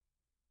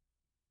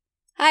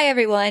Hi,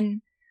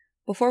 everyone.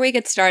 Before we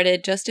get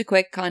started, just a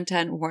quick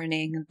content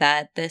warning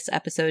that this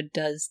episode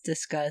does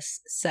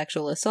discuss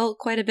sexual assault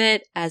quite a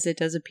bit, as it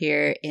does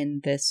appear in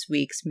this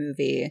week's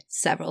movie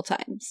several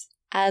times.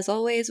 As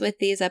always with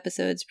these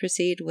episodes,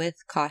 proceed with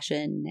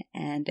caution,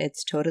 and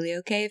it's totally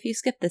okay if you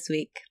skip this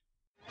week.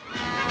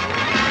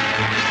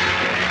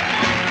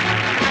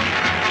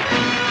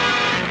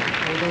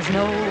 There's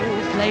no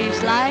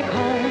place like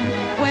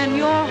home when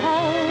your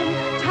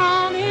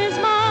hometown is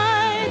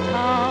my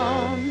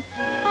town.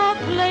 A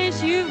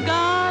place you've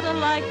gotta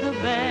like the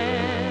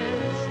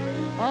best.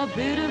 A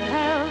bit of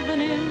heaven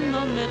in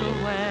the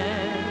Middle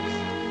West.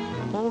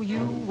 Oh, you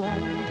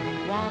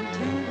won't want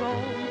to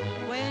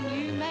roam when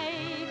you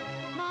make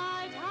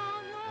my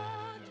town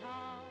your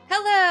town.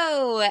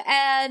 Hello,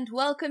 and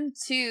welcome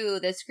to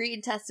The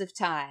Screen Test of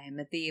Time,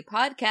 the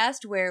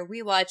podcast where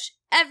we watch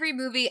every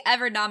movie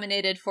ever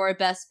nominated for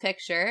Best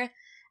Picture,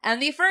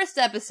 and the first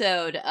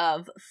episode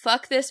of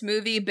Fuck This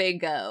Movie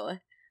Bingo.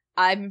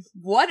 I'm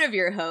one of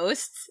your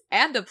hosts,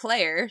 and a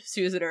player,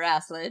 Susan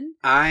Araslin.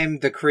 I'm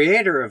the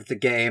creator of the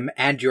game,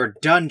 and your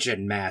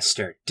dungeon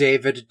master,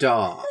 David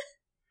Daw.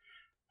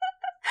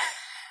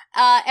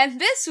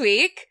 And this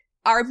week,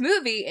 our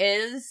movie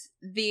is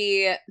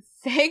the,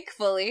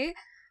 thankfully,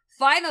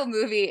 final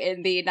movie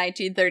in the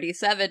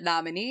 1937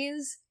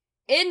 nominees,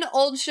 In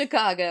Old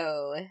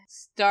Chicago,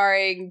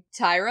 starring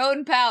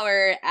Tyrone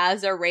Power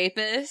as a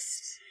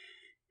rapist,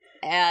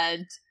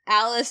 and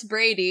Alice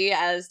Brady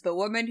as the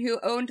woman who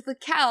owned the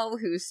cow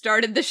who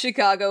started the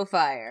Chicago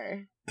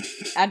fire.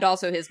 And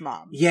also his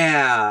mom.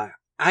 Yeah,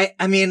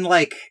 I mean,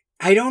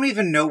 I don't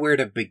even know where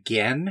to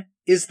begin,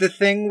 is the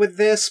thing with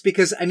this,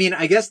 because,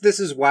 I guess this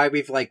is why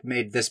we've,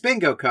 made this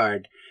bingo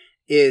card,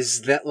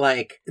 is that,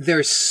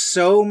 there's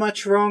so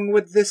much wrong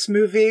with this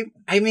movie.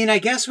 I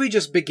guess we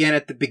just begin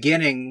at the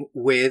beginning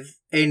with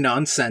a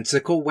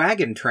nonsensical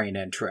wagon train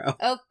intro.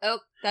 Oh,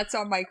 that's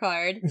on my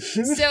card.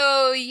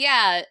 So,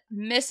 yeah,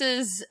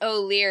 Mrs.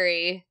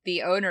 O'Leary,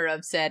 the owner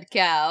of said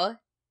cow,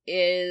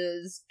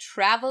 is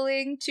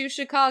traveling to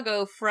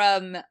Chicago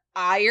from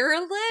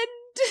Ireland?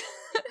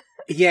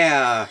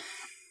 Yeah.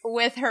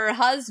 With her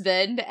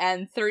husband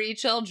and 3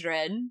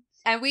 children.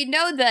 And we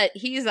know that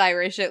he's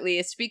Irish, at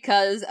least,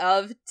 because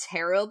of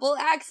terrible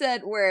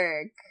accent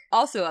work.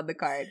 Also on the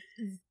card.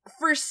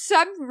 For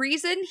some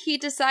reason, he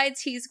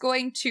decides he's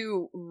going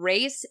to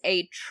race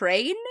a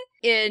train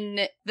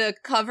in the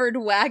covered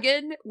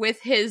wagon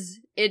with his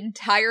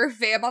entire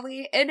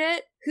family in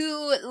it,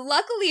 who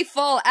luckily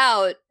fall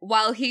out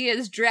while he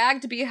is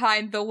dragged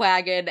behind the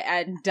wagon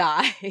and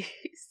dies.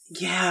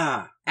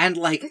 Yeah. And,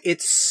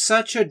 it's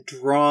such a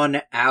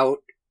drawn-out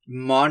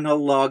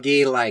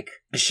monologue-y,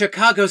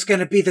 Chicago's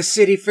gonna be the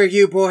city for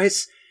you,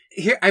 boys.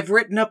 Here, I've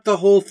written up the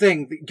whole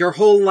thing, your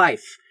whole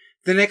life.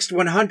 The next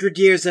 100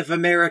 years of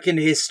American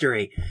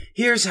history.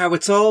 Here's how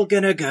it's all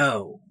gonna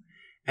go.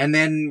 And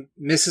then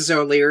Mrs.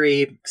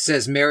 O'Leary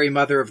says Mary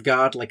Mother of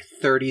God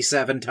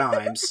 37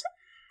 times.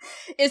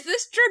 Is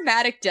this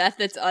dramatic death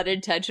that's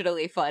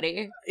unintentionally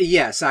funny?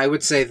 Yes, I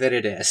would say that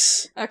it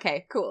is.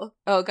 Okay, cool.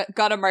 Oh,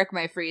 gotta mark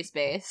my free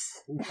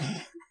space.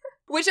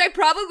 Which I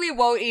probably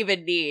won't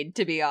even need,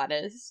 to be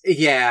honest.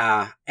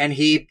 Yeah, and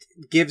he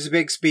gives a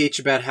big speech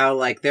about how,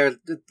 their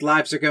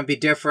lives are going to be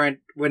different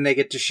when they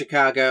get to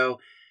Chicago.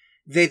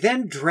 They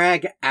then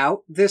drag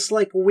out this,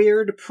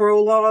 weird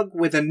prologue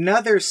with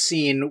another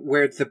scene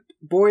where the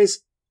boys,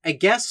 I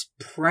guess,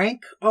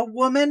 prank a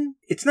woman?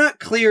 It's not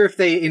clear if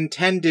they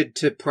intended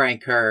to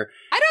prank her.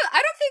 I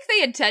don't think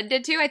they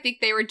intended to. I think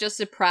they were just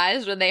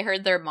surprised when they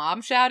heard their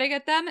mom shouting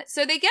at them.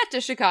 So they get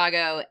to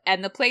Chicago,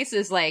 and the place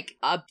is like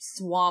a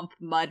swamp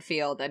mud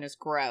field and is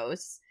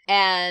gross.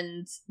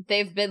 And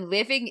they've been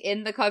living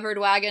in the covered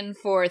wagon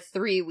for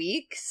 3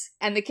 weeks.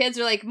 And the kids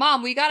are like,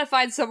 Mom, we gotta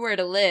find somewhere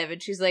to live.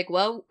 And she's like,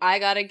 well, I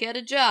gotta get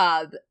a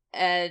job.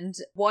 And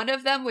one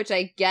of them, which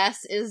I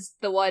guess is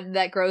the one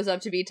that grows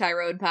up to be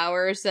Tyrone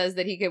Power, says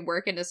that he can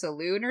work in a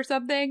saloon or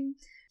something.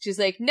 She's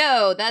like,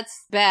 no,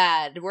 that's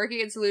bad.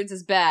 Working in saloons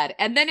is bad.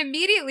 And then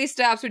immediately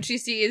stops when she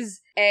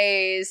sees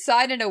a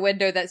sign in a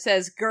window that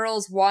says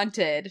Girls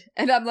Wanted.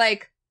 And I'm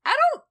like, I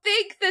don't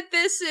think that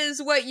this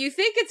is what you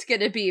think it's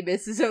gonna be,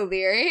 Mrs.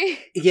 O'Leary.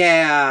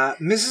 Yeah,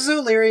 Mrs.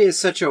 O'Leary is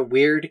such a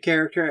weird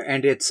character,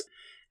 and it's...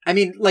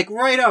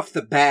 right off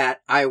the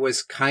bat, I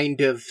was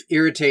kind of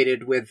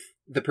irritated with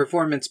the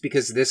performance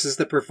because this is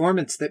the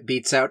performance that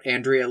beats out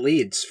Andrea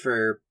Leeds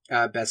for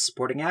Best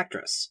Supporting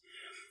Actress.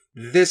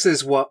 This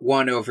is what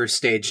won over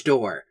Stage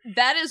Door.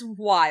 That is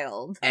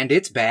wild. And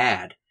it's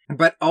bad.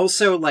 But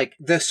also,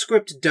 the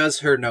script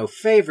does her no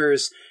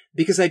favors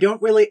because I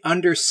don't really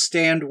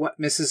understand what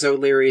Mrs.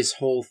 O'Leary's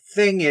whole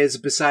thing is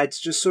besides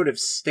just sort of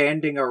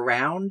standing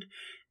around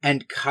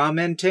and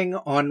commenting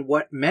on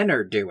what men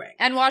are doing.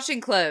 And washing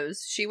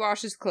clothes. She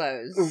washes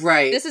clothes.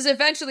 Right. This is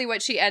eventually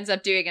what she ends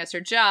up doing as her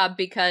job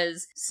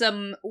because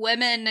some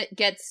women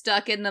get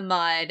stuck in the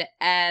mud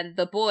and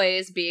the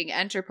boys, being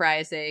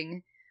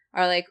enterprising,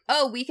 are like,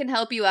 oh, we can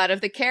help you out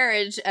of the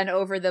carriage and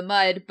over the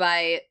mud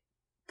by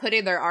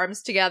putting their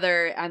arms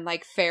together and,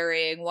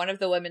 ferrying one of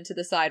the women to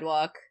the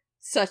sidewalk,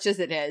 such as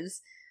it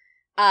is.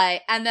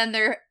 And then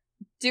they're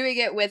doing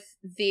it with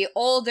the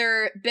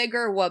older,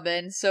 bigger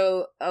woman.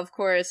 So, of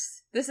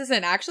course, this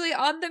isn't actually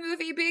on the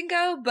movie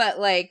bingo, but,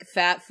 like,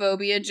 fat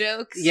phobia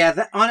jokes.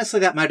 Yeah, honestly,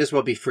 that might as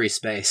well be free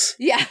space.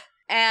 Yeah.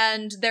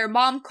 And their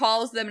mom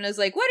calls them and is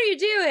like, what are you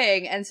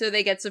doing? And so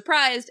they get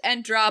surprised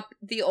and drop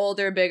the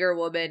older, bigger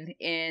woman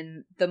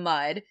in the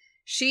mud.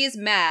 She's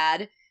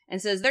mad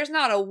and says, there's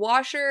not a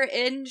washer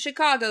in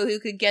Chicago who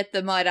could get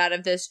the mud out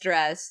of this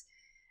dress.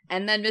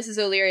 And then Mrs.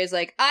 O'Leary is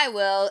like, I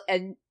will,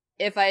 and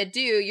if I do,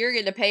 you're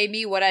gonna pay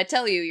me what I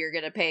tell you you're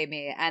gonna pay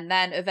me. And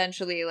then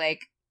eventually,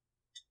 like,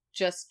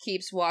 just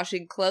keeps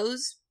washing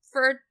clothes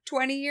for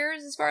 20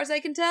 years, as far as I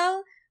can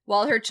tell,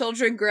 while her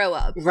children grow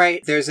up.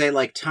 Right, there's a,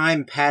 like,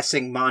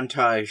 time-passing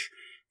montage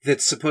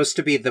that's supposed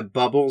to be the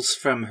bubbles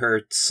from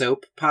her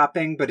soap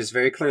popping, but is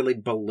very clearly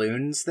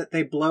balloons that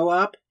they blow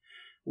up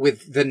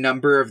with the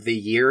number of the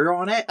year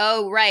on it.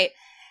 Oh, right.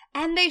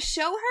 And they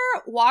show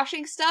her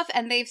washing stuff,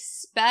 and they've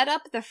sped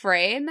up the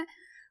frame,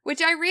 which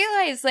I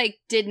realize, like,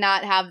 did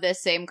not have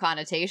this same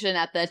connotation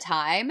at the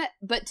time,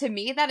 but to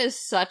me that is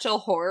such a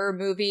horror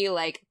movie,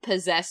 like,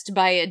 possessed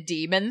by a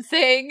demon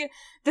thing,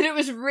 that it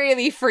was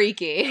really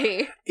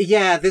freaky.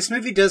 Yeah, this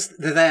movie does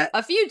that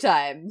a few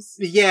times.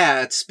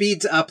 Yeah, it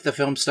speeds up the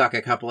film stock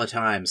a couple of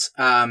times.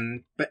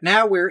 But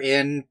now we're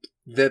in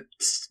the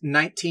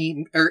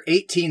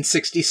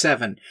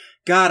 1867.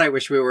 God, I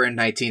wish we were in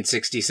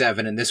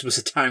 1967 and this was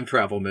a time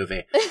travel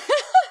movie.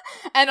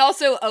 And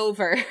also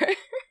over.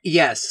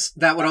 Yes,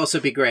 that would also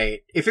be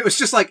great. If it was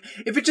just like,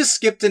 if it just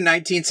skipped to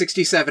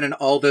 1967 and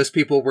all those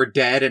people were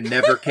dead and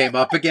never came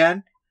up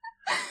again.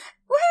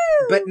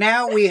 Woo! But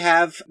now we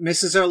have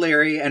Mrs.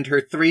 O'Leary and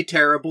her 3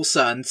 terrible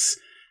sons,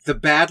 the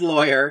bad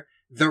lawyer,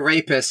 the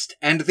rapist,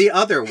 and the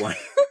other one.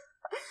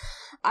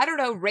 I don't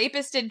know,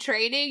 rapist in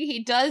training?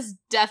 He does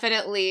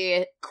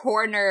definitely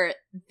corner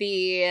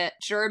the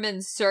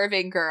German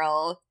serving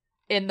girl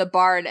in the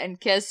barn and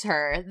kiss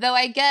her. Though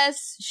I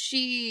guess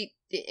she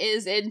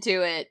is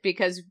into it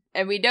because,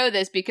 and we know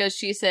this because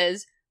she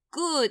says,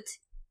 good,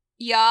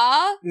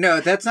 yeah?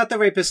 No, that's not the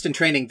rapist in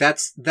training.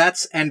 That's,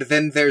 and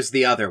then there's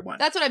the other one.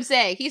 That's what I'm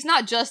saying. He's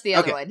not just the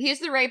other one.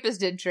 He's the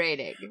rapist in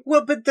training.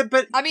 Well,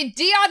 but I mean,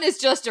 Dion is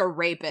just a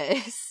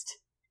rapist.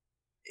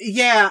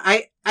 Yeah,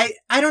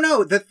 I don't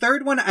know. The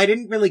third one, I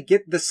didn't really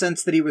get the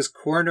sense that he was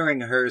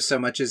cornering her so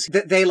much as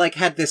that they, like,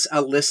 had this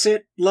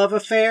illicit love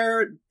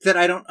affair that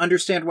I don't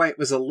understand why it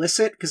was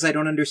illicit, because I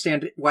don't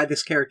understand why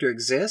this character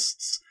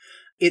exists.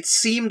 It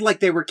seemed like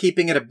they were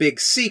keeping it a big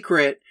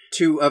secret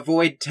to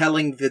avoid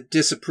telling the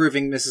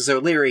disapproving Mrs.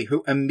 O'Leary,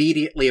 who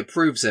immediately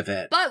approves of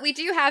it. But we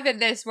do have in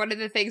this one of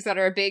the things that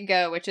are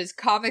bingo, which is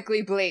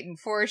comically blatant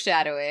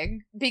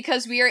foreshadowing,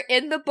 because we are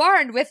in the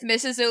barn with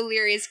Mrs.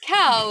 O'Leary's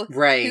cow,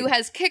 right, who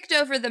has kicked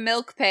over the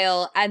milk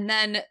pail and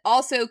then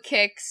also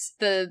kicks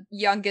the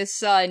youngest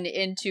son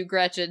into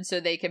Gretchen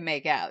so they can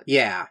make out.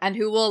 Yeah. And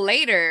who will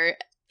later,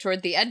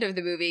 toward the end of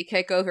the movie,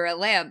 kick over a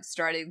lamp,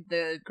 starting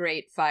the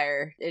Great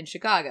Fire in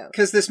Chicago.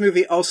 Because this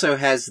movie also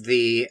has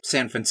the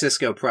San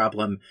Francisco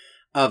problem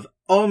of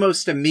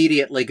almost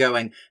immediately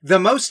going, the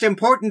most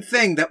important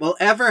thing that will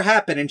ever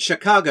happen in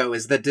Chicago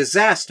is the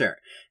disaster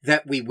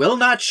that we will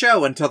not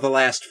show until the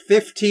last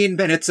 15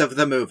 minutes of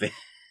the movie.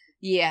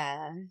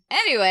 Yeah.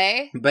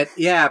 Anyway. But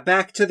yeah,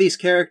 back to these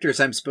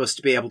characters I'm supposed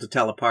to be able to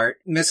tell apart.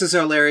 Mrs.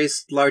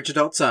 O'Leary's large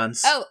adult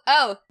sons.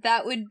 Oh,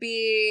 that would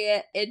be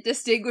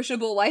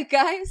indistinguishable white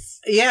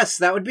guys? Yes,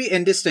 that would be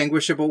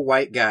indistinguishable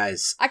white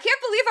guys. I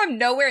can't believe I'm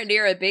nowhere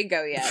near a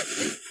bingo yet.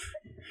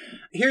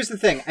 Here's the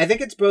thing. I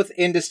think it's both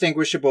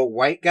indistinguishable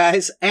white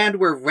guys, and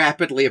we're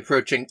rapidly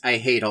approaching I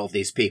hate all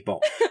these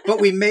people.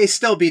 But we may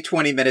still be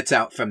 20 minutes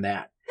out from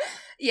that.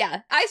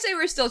 Yeah, I say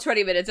we're still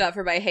 20 minutes out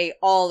from I hate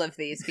all of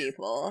these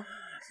people.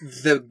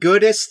 The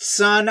goodest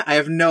son, I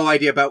have no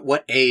idea about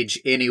what age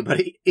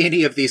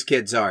any of these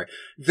kids are.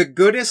 The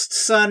goodest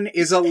son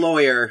is a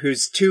lawyer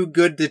who's too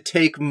good to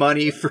take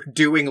money for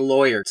doing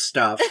lawyer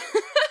stuff.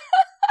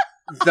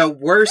 The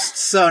worst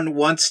son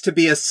wants to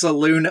be a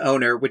saloon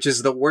owner, which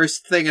is the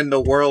worst thing in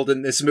the world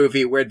in this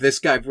movie, where this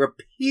guy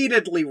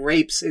repeatedly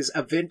rapes his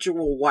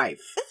eventual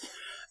wife.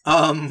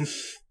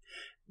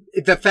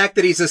 The fact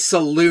that he's a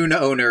saloon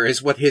owner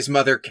is what his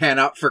mother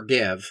cannot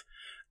forgive.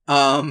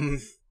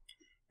 And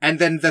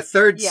then the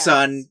third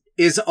son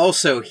is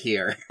also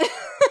here.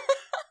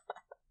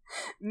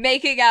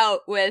 Making out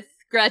with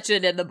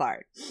Gretchen in the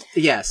barn.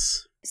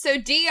 Yes. So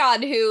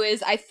Dion, who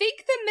is, I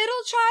think, the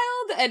middle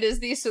child and is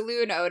the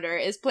saloon owner,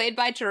 is played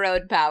by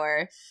Tyrone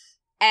Power,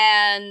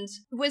 and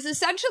was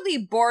essentially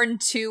born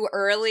too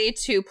early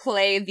to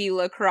play the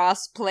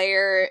lacrosse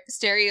player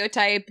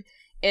stereotype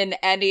in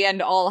any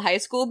and all high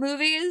school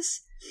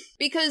movies,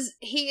 because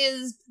he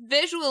is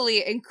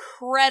visually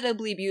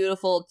incredibly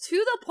beautiful to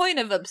the point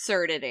of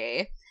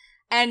absurdity,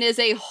 and is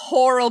a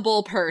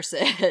horrible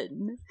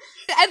person.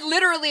 And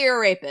literally a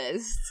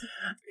rapist.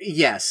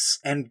 Yes,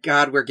 and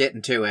God, we're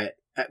getting to it.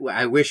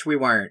 I wish we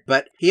weren't.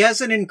 But he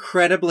has an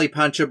incredibly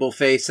punchable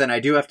face, and I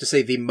do have to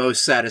say the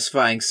most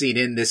satisfying scene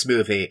in this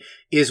movie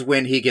is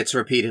when he gets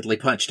repeatedly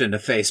punched in the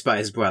face by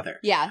his brother.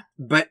 Yeah.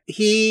 But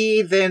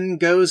he then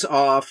goes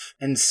off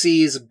and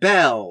sees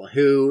Belle,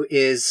 who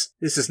is...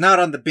 This is not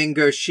on the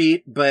bingo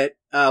sheet, but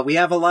we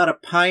have a lot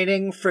of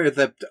pining for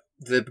the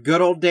good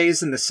old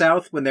days in the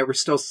South when there were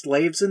still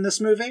slaves in this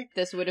movie.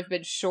 This would have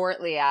been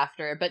shortly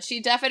after, but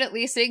she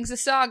definitely sings a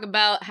song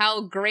about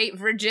how great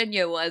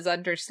Virginia was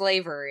under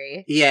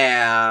slavery.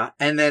 Yeah,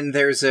 and then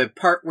there's a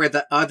part where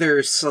the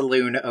other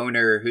saloon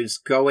owner who's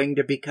going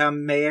to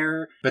become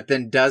mayor, but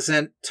then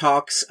doesn't,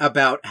 talks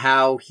about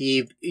how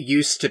he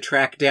used to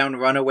track down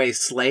runaway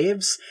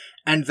slaves.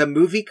 And the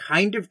movie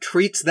kind of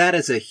treats that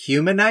as a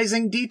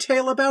humanizing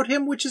detail about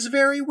him, which is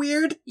very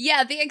weird.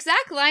 Yeah, the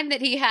exact line that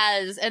he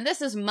has, and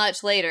this is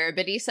much later,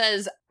 but he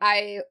says,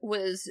 I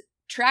was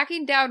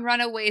tracking down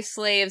runaway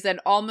slaves and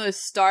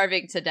almost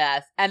starving to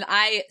death, and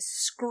I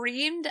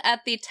screamed at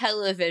the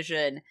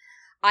television,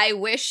 I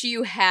wish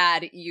you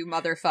had, you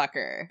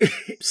motherfucker.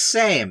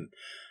 Same.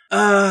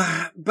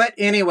 But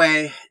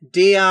anyway,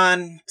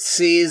 Dion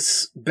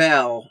sees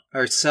Belle,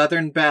 or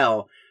Southern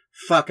Belle.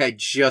 Fuck, I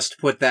just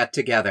put that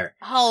together.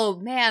 Oh,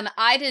 man,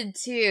 I did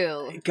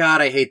too. God,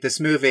 I hate this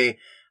movie.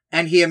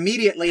 And he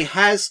immediately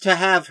has to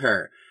have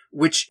her,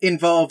 which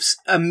involves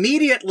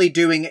immediately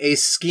doing a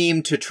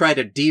scheme to try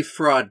to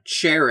defraud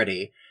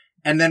charity.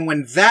 And then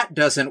when that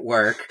doesn't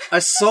work,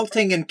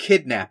 assaulting and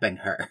kidnapping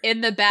her.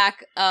 In the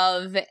back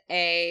of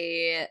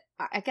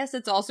I guess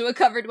it's also a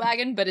covered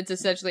wagon, but it's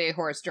essentially a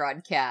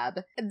horse-drawn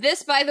cab.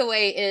 This, by the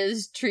way,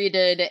 is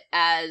treated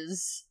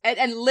as,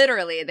 and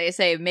literally they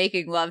say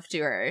making love to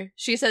her.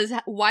 She says,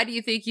 why do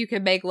you think you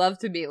can make love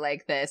to me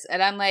like this?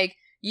 And I'm like,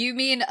 you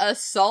mean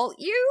assault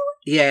you?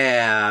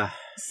 Yeah.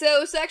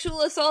 So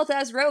sexual assault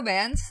as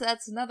romance,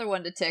 that's another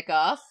one to tick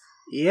off.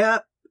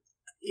 Yep.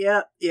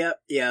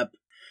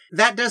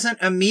 That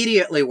doesn't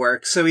immediately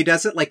work, so he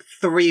does it like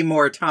 3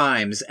 more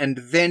times, and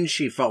then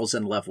she falls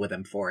in love with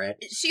him for it.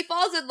 She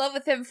falls in love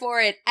with him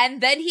for it, and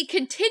then he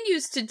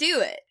continues to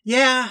do it.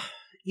 Yeah,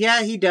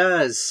 he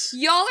does.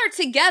 Y'all are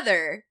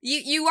together.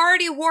 You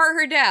already wore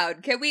her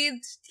down. Can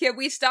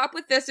we stop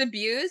with this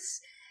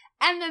abuse?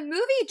 And the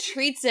movie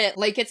treats it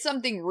like it's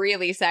something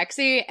really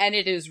sexy, and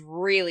it is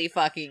really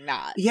fucking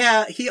not.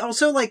 Yeah, he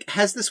also,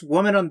 has this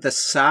woman on the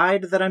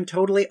side that I'm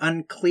totally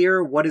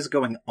unclear what is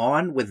going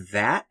on with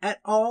that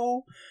at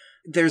all.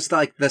 There's,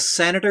 the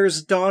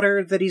senator's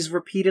daughter that he's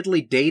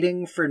repeatedly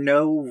dating for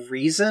no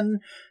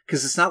reason,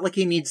 because it's not like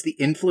he needs the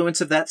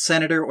influence of that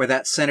senator or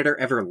that senator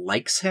ever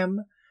likes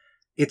him.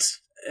 It's...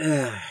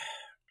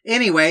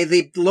 Anyway,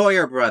 the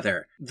lawyer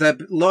brother.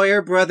 The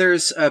lawyer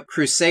brother's a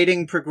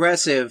crusading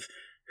progressive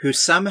who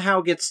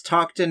somehow gets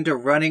talked into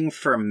running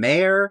for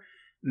mayor.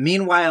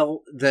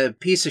 Meanwhile, the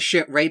piece of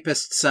shit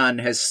rapist son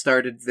has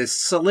started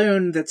this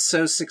saloon that's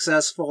so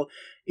successful,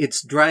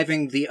 it's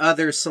driving the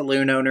other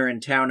saloon owner in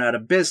town out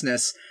of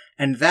business,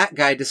 and that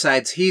guy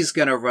decides he's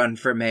gonna run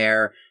for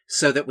mayor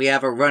so that we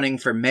have a running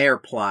for mayor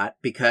plot,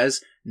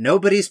 because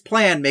nobody's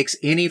plan makes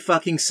any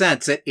fucking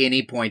sense at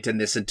any point in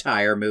this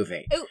entire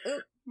movie. Ooh,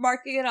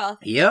 marking it off.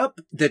 Yep.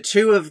 The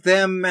two of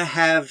them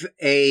have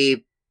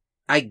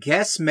I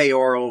guess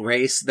mayoral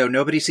race, though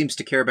nobody seems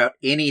to care about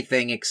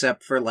anything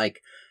except for,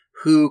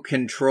 who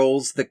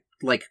controls the,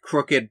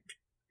 crooked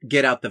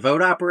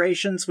get-out-the-vote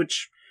operations,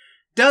 which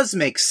does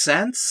make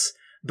sense,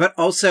 but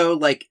also,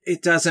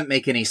 it doesn't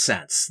make any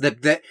sense.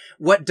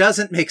 What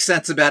doesn't make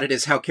sense about it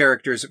is how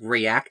characters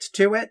react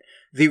to it.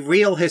 The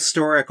real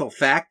historical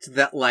fact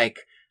that,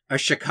 a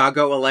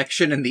Chicago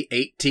election in the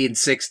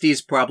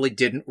 1860s probably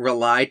didn't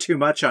rely too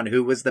much on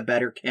who was the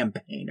better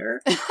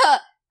campaigner.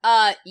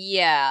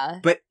 Yeah.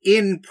 But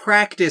in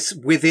practice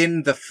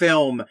within the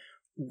film,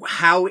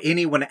 how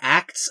anyone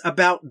acts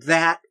about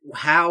that,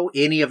 how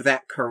any of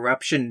that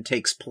corruption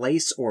takes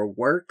place or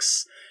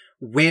works,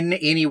 when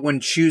anyone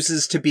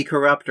chooses to be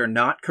corrupt or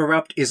not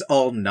corrupt is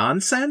all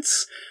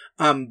nonsense,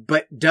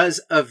 but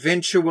does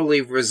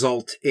eventually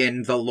result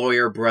in the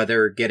lawyer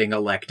brother getting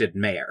elected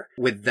mayor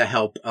with the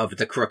help of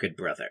the crooked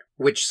brother,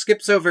 which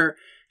skips over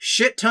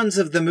shit tons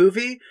of the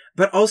movie,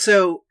 but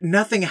also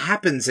nothing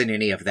happens in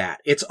any of that.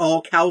 It's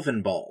all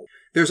Calvin Ball.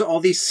 There's all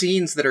these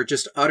scenes that are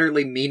just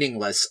utterly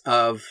meaningless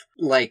of,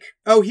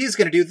 oh, he's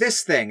gonna do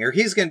this thing, or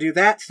he's gonna do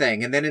that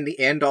thing, and then in the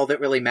end, all that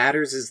really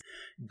matters is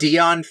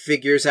Dion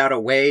figures out a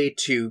way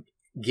to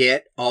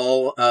get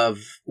all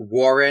of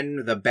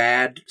Warren, the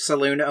bad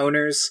saloon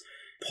owners,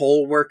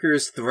 poll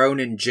workers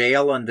thrown in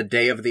jail on the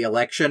day of the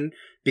election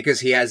because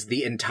he has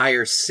the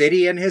entire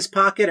city in his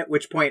pocket, at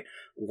which point,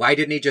 why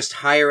didn't he just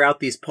hire out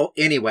these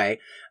Anyway,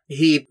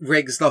 he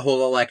rigs the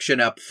whole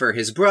election up for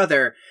his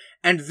brother,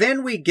 and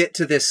then we get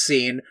to this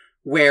scene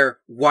where,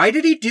 why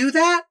did he do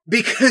that?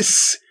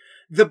 Because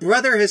The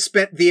brother has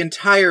spent the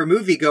entire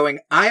movie going,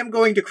 I am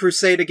going to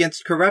crusade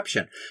against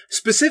corruption.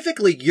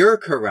 Specifically, your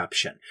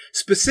corruption.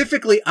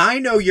 Specifically, I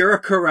know you're a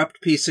corrupt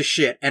piece of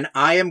shit, and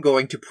I am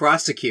going to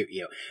prosecute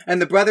you.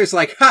 And the brother's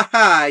like, ha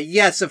ha,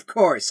 yes, of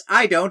course,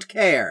 I don't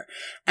care.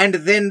 And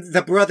then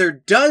the brother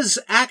does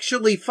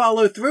actually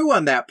follow through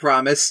on that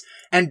promise,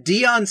 and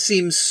Dion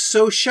seems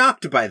so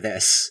shocked by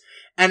this.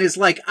 And is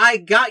like, I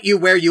got you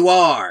where you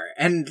are.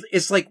 And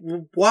it's like,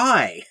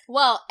 why?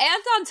 Well,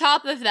 and on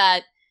top of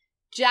that,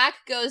 Jack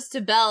goes to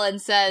Belle and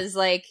says,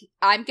 like,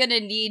 I'm gonna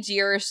need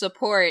your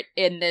support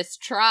in this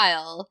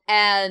trial.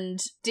 And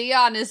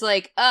Dion is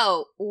like,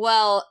 oh,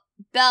 well,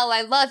 Belle,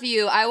 I love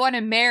you. I want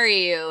to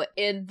marry you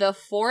in the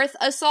 4th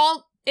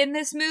assault in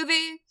this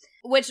movie.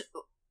 Which,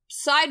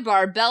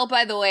 sidebar, Belle,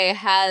 by the way,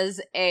 has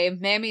a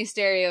mammy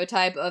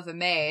stereotype of a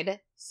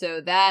maid.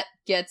 So that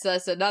gets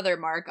us another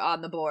mark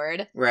on the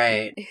board.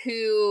 Right.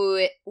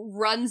 Who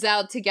runs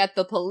out to get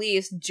the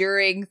police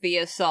during the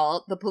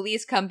assault. The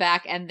police come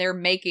back and they're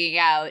making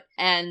out.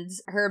 And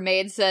her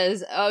maid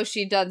says, oh,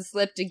 she done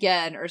slipped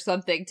again, or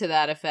something to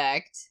that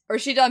effect. Or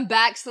she done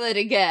backslid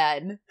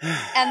again.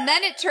 And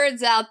then it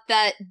turns out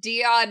that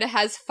Dion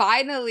has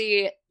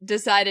finally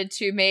decided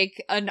to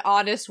make an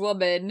honest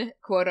woman,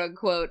 quote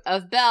unquote,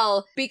 of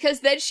Belle,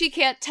 because then she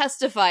can't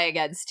testify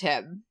against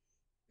him.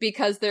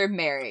 Because they're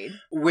married.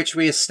 Which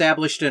we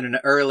established in an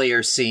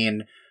earlier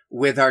scene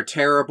with our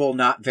terrible,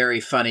 not very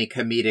funny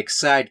comedic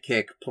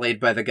sidekick played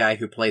by the guy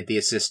who played the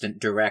assistant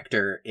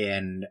director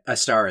in A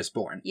Star is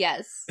Born.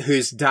 Yes.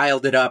 Who's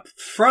dialed it up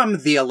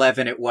from the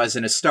 11 it was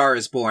in A Star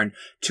is Born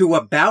to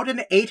about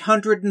an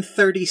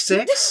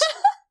 836.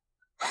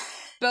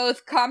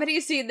 Both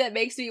comedy scene that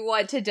makes me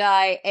want to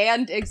die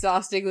and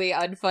exhaustingly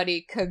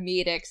unfunny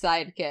comedic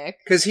sidekick.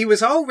 Because he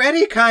was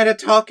already kind of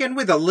talking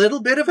with a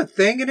little bit of a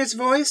thing in his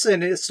voice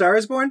in A Star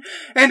is Born,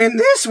 and in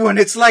this one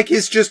it's like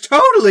he's just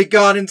totally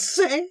gone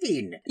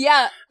insane.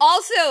 Yeah,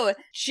 also,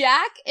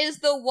 Jack is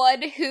the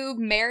one who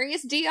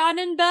marries Dion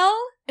and Belle,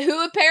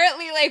 who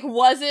apparently, like,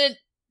 wasn't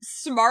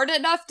smart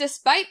enough,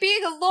 despite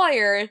being a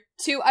lawyer,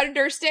 to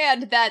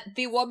understand that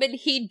the woman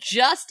he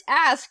just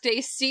asked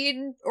a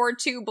scene or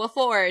two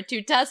before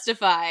to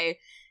testify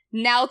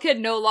now can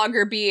no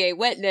longer be a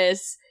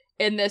witness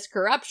in this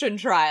corruption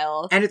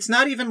trial. And it's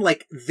not even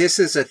like this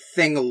is a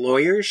thing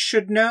lawyers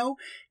should know.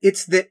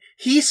 It's that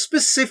he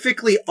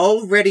specifically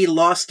already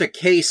lost a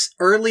case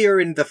earlier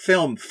in the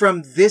film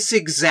from this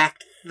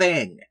exact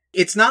thing.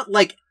 It's not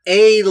like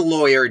a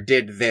lawyer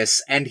did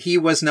this and he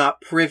was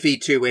not privy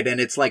to it and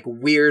it's like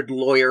weird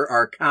lawyer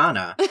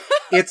arcana.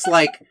 It's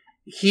like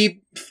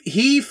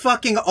he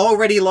fucking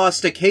already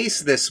lost a case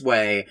this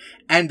way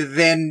and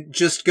then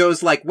just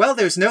goes like, well,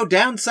 there's no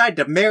downside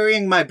to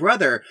marrying my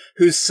brother,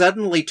 who's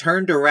suddenly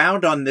turned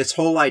around on this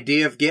whole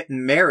idea of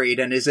getting married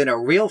and is in a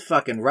real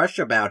fucking rush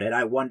about it.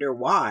 I wonder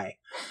why.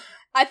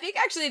 I think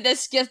actually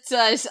this gets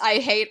us, I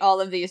hate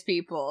all of these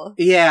people.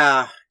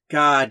 Yeah.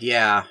 God,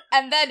 yeah.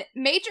 And then,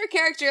 major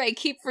character I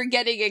keep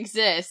forgetting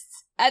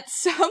exists. At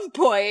some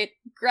point,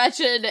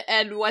 Gretchen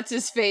and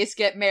What's-His-Face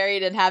get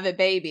married and have a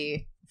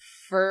baby.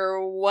 For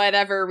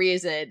whatever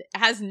reason. It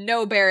has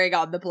no bearing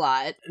on the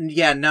plot.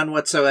 Yeah, none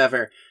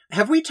whatsoever.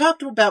 Have we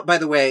talked about, by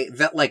the way,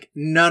 that, like,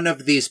 none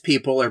of these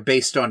people are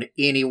based on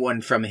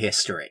anyone from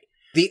history?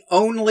 The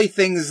only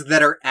things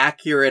that are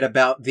accurate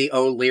about the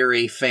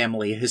O'Leary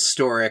family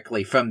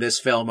historically from this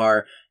film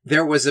are,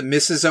 there was a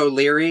Mrs.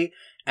 O'Leary,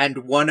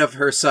 and one of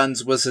her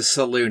sons was a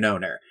saloon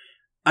owner.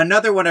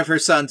 Another one of her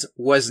sons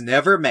was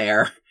never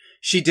mayor.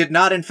 She did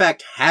not, in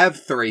fact,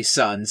 have 3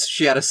 sons.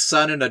 She had a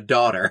son and a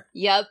daughter.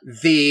 Yep.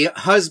 The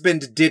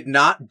husband did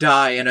not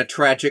die in a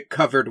tragic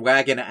covered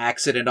wagon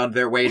accident on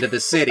their way to the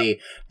city,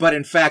 but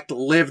in fact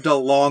lived a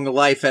long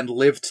life and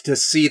lived to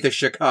see the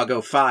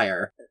Chicago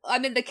fire. I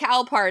mean, the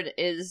cow part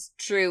is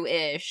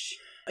true-ish.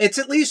 It's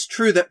at least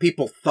true that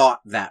people thought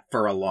that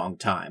for a long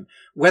time.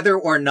 Whether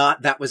or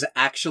not that was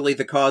actually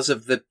the cause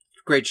of the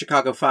Great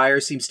Chicago Fire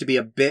seems to be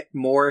a bit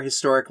more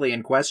historically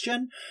in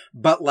question,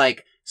 but,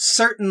 like,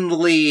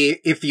 certainly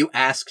if you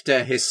asked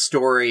a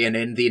historian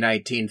in the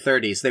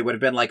 1930s, they would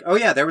have been like, oh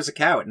yeah, there was a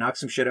cow, it knocked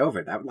some shit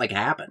over. That, like,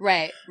 happened.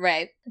 Right.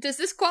 Does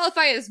this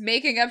qualify as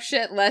making up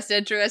shit less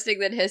interesting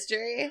than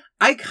history?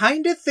 I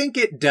kind of think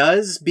it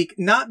does,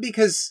 not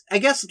because, I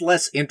guess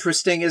less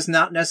interesting is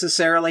not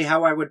necessarily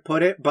how I would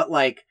put it, but,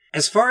 like,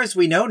 as far as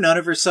we know, none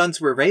of her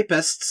sons were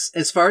rapists.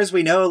 As far as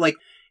we know, like,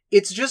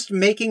 it's just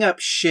making up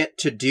shit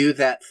to do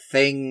that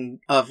thing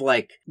of,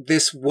 like,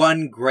 this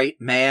one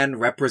great man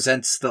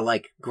represents the,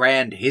 like,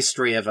 grand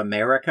history of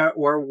America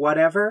or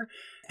whatever.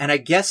 And I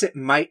guess it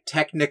might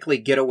technically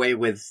get away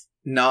with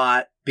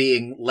not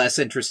being less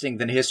interesting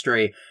than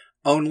history,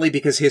 only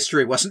because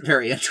history wasn't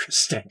very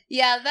interesting.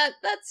 Yeah,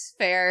 that's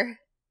fair.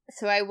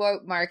 So I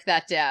won't mark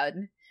that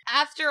down.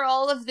 After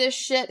all of this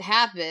shit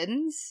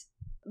happens,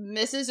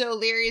 Mrs.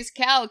 O'Leary's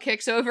cow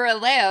kicks over a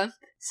lamp.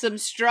 Some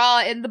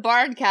straw in the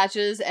barn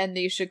catches, and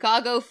the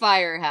Chicago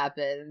fire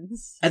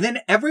happens. And then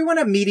everyone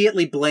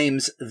immediately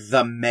blames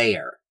the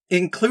mayor,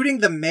 including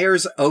the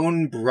mayor's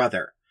own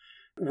brother,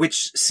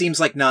 which seems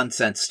like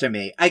nonsense to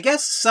me. I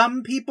guess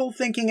some people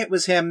thinking it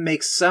was him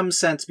makes some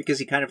sense because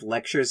he kind of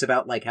lectures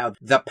about like how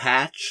the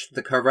patch,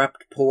 the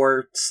corrupt,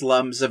 poor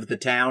slums of the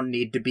town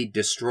need to be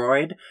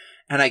destroyed.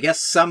 And I guess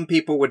some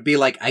people would be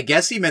like, I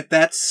guess he meant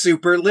that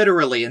super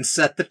literally and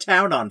set the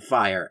town on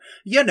fire.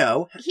 You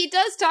know. He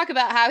does talk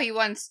about how he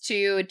wants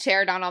to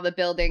tear down all the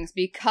buildings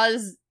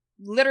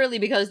literally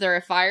because they're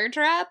a fire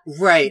trap.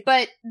 Right.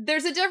 But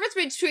there's a difference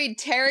between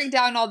tearing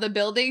down all the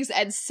buildings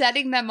and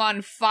setting them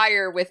on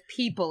fire with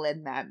people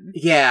in them.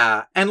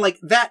 Yeah. And like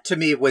that to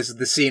me was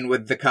the scene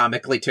with the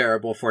comically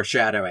terrible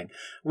foreshadowing.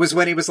 Was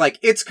when he was like,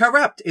 it's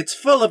corrupt, it's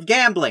full of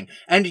gambling.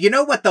 And you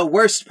know what the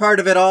worst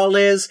part of it all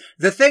is?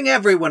 The thing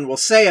everyone will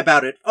say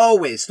about it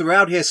always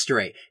throughout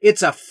history.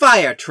 It's a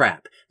fire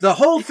trap. The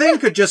whole thing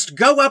could just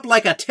go up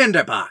like a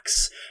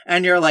tinderbox.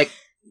 And you're like,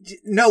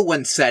 no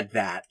one said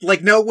that.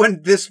 Like,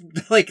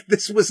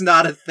 this was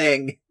not a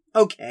thing.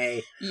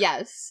 Okay.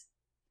 Yes.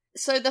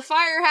 So the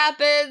fire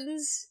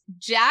happens.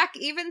 Jack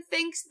even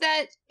thinks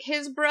that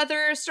his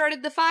brother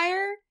started the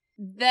fire.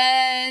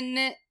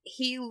 Then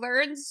he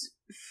learns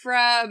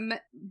from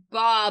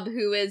Bob,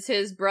 who is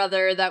his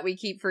brother that we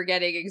keep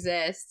forgetting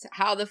exists,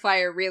 how the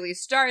fire really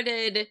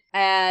started,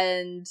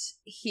 and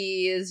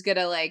he is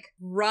gonna, like,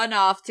 run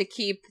off to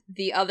keep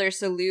the other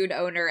saloon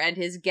owner and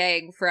his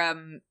gang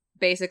from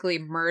basically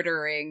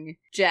murdering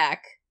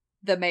Jack,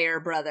 the mayor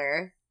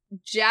brother.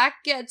 Jack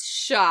gets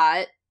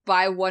shot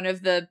by one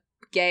of the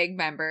gang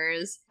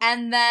members,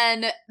 and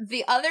then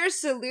the other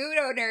saloon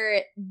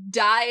owner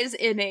dies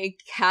in a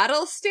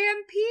cattle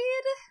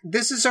stampede?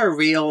 This is our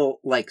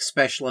real, like,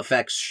 special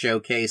effects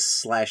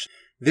showcase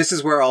 / this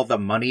is where all the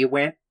money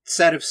went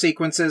set of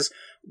sequences.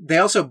 They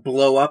also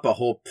blow up a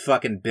whole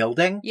fucking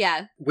building.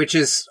 Yeah. Which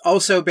is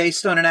also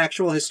based on an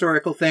actual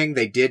historical thing.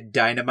 They did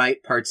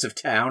dynamite parts of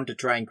town to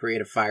try and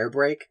create a fire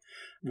break,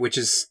 which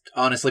is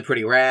honestly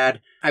pretty rad.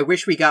 I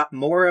wish we got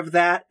more of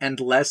that and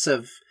less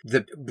of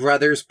the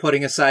brothers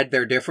putting aside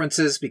their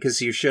differences,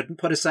 because you shouldn't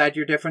put aside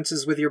your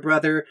differences with your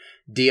brother.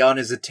 Dion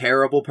is a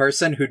terrible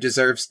person who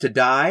deserves to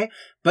die,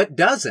 but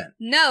doesn't.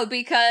 No,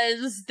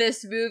 because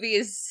this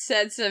movie's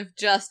sense of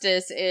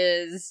justice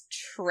is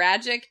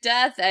tragic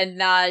death and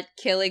not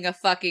killing a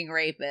fucking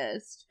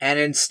rapist. And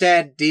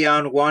instead,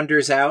 Dion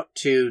wanders out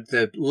to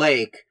the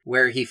lake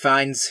where he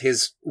finds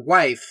his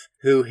wife,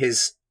 who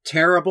his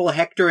terrible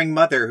hectoring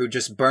mother, who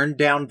just burned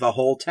down the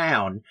whole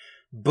town,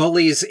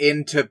 bullies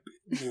into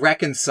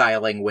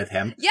reconciling with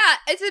him. Yeah,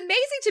 it's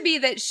amazing to me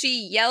that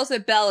she yells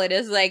at Belle and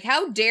is like,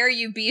 how dare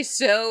you be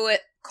so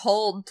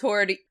cold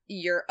toward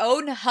your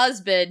own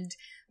husband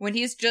when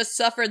he's just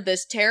suffered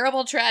this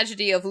terrible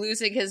tragedy of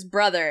losing his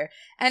brother.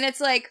 And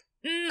it's like,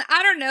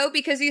 I don't know,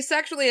 because he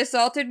sexually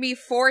assaulted me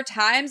 4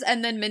 times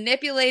and then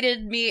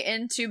manipulated me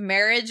into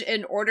marriage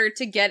in order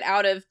to get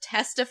out of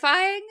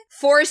testifying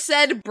for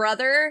said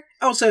brother.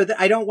 Also,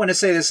 I don't want to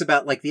say this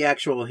about, like, the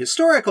actual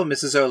historical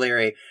Mrs.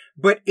 O'Leary,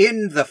 but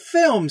in the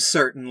film,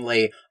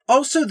 certainly,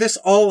 also this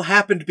all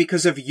happened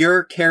because of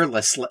your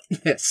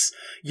carelessness.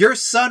 Your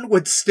son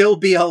would still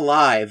be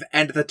alive,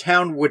 and the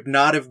town would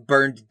not have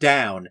burned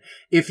down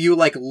if you,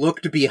 like,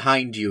 looked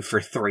behind you for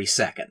 3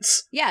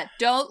 seconds. Yeah,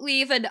 don't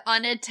leave an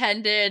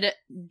unattended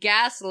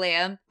gas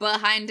lamp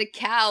behind a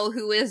cow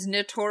who is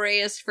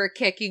notorious for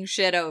kicking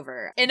shit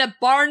over. In a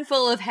barn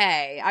full of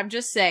hay, I'm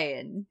just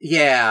saying.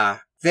 Yeah.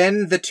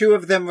 Then the two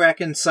of them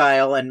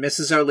reconcile, and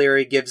Mrs.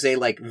 O'Leary gives a,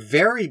 like,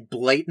 very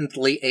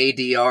blatantly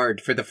ADR'd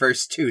for the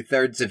first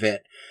 2/3 of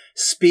it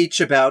speech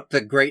about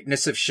the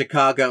greatness of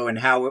Chicago and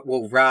how it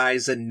will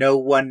rise and no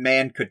one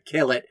man could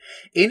kill it,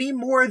 any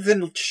more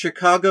than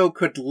Chicago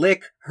could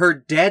lick her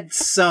dead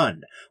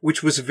son,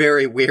 which was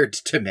very weird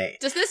to me.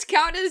 Does this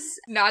count as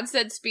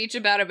nonsense speech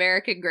about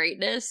American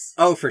greatness?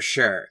 Oh, for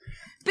sure.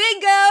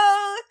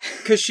 Bingo!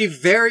 Because she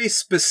very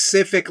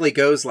specifically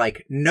goes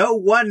like, no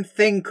one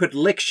thing could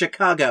lick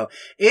Chicago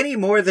any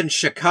more than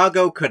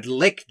Chicago could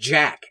lick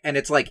Jack. And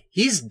it's like,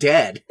 he's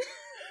dead.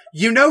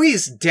 You know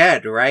he's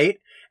dead, right?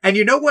 And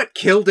you know what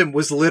killed him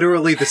was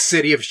literally the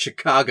city of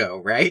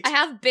Chicago, right? I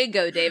have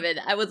bingo, David.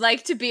 I would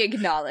like to be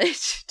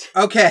acknowledged.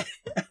 Okay.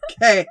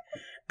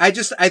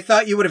 I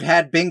thought you would have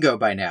had bingo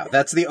by now.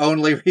 That's the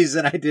only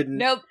reason I didn't.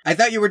 Nope. I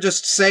thought you were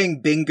just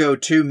saying bingo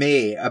to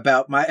me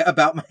about my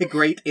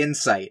great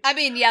insight. I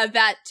mean, yeah,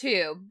 that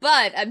too.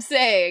 But I'm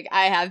saying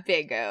I have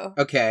bingo.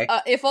 Okay.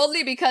 If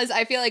only because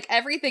I feel like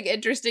everything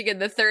interesting in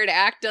the third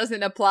act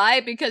doesn't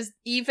apply, because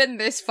even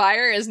this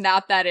fire is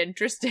not that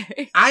interesting.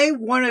 I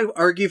want to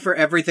argue for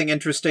everything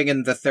interesting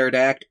in the third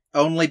act,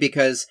 only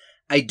because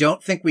I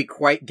don't think we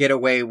quite get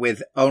away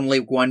with only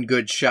one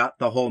good shot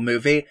the whole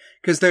movie,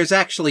 because there's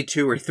actually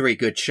 2 or 3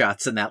 good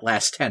shots in that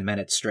last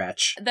 10-minute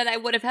stretch. Then I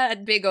would have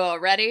had bingo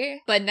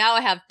already, but now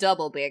I have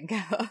double bingo.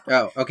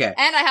 Oh, okay.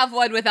 And I have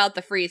one without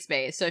the free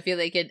space, so I feel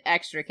like it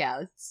extra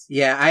counts.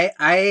 Yeah,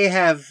 I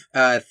have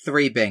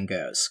 3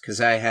 bingos, because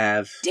I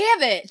have...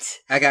 Damn it!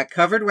 I got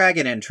covered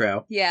wagon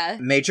intro. Yeah.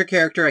 Major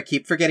character I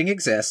keep forgetting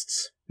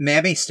exists.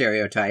 Mammy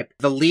stereotype.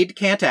 The lead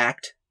can't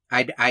act.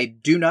 I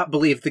do not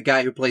believe the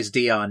guy who plays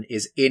Dion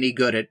is any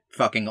good at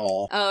fucking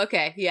all. Oh,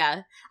 okay,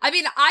 yeah. I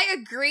mean, I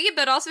agree,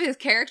 but also his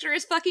character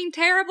is fucking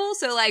terrible,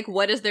 so, like,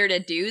 what is there to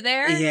do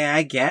there? Yeah,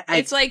 I get.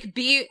 It's like,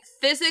 be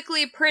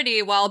physically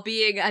pretty while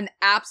being an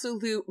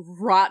absolute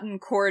rotten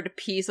cord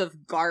piece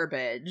of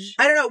garbage.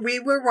 I don't know,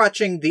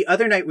 the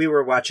other night we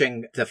were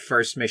watching the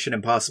first Mission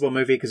Impossible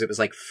movie because it was,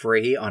 like,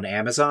 free on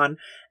Amazon.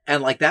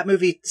 And, like, that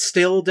movie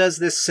still does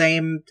this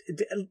same,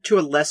 to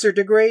a lesser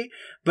degree,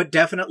 but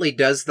definitely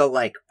does the,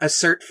 like,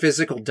 assert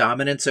physical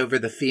dominance over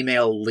the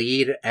female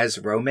lead as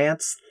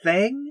romance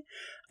thing.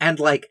 And,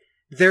 like,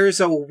 there's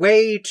a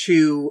way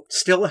to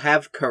still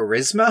have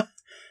charisma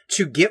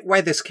to get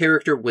why this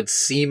character would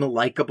seem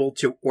likable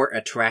to or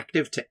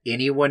attractive to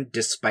anyone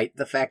despite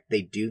the fact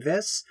they do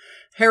this.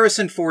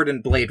 Harrison Ford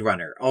in Blade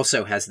Runner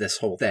also has this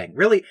whole thing.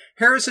 Really,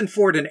 Harrison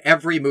Ford in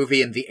every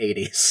movie in the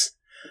 80s.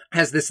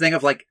 Has this thing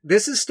of like,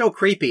 this is still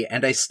creepy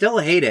and I still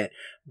hate it,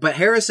 but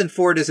Harrison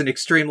Ford is an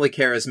extremely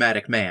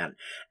charismatic man.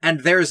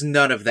 And there's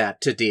none of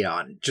that to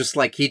Dion. Just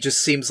like, he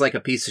just seems like a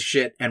piece of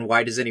shit and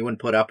why does anyone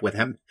put up with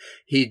him?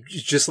 He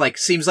just like,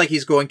 seems like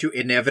he's going to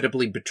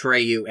inevitably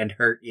betray you and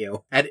hurt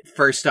you at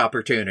first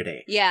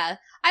opportunity. Yeah.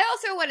 I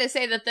also want to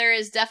say that there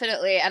is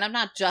definitely, and I'm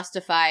not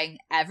justifying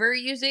ever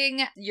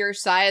using your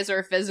size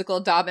or physical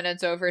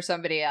dominance over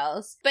somebody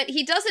else, but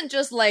he doesn't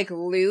just, like,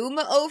 loom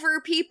over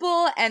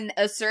people and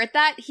assert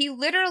that. He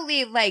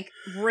literally, like,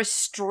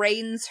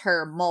 restrains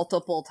her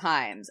multiple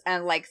times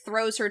and, like,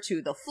 throws her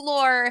to the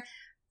floor,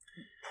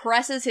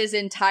 presses his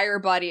entire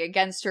body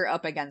against her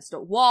up against a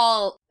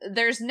wall.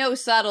 There's no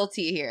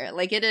subtlety here.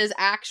 Like, it is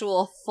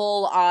actual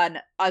full-on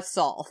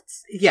assault.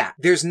 Yeah,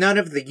 there's none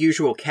of the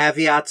usual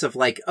caveats of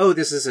like, oh,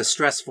 this is a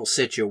stressful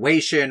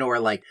situation, or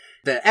like,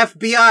 the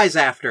FBI's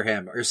after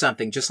him, or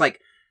something. Just like,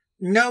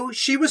 no,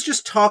 she was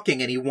just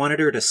talking and he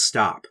wanted her to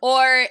stop.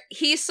 Or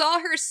he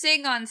saw her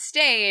sing on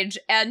stage,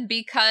 and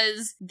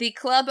because the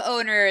club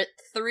owner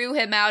threw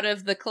him out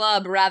of the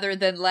club rather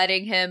than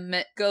letting him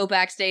go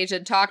backstage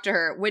and talk to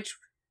her, which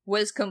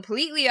was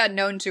completely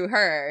unknown to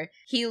her,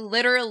 he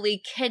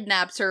literally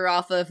kidnaps her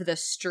off of the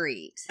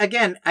street.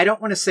 Again, I don't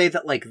want to say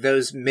that, like,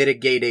 those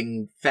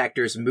mitigating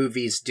factors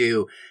movies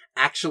do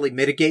actually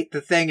mitigate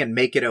the thing and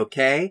make it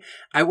okay.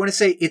 I want to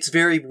say it's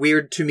very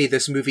weird to me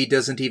this movie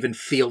doesn't even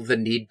feel the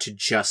need to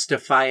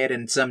justify it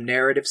in some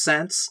narrative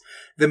sense.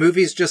 The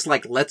movie's just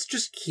like, let's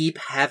just keep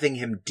having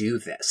him do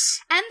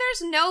this. And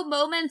there's no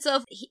moments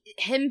of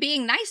him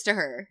being nice to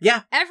her.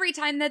 Yeah. Every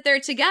time that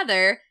they're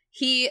together,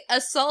 he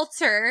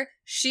assaults her,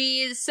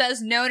 she says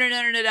no,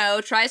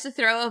 tries to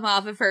throw him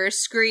off of her,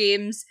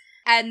 screams,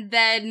 and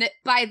then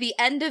by the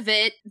end of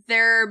it,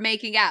 they're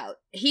making out.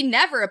 He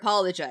never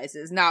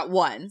apologizes, not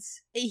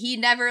once. He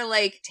never,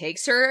 like,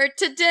 takes her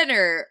to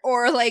dinner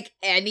or, like,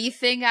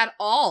 anything at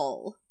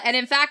all. And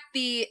in fact,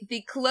 the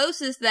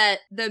closest that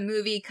the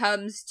movie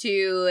comes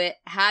to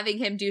having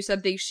him do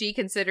something she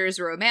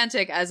considers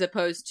romantic as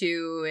opposed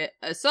to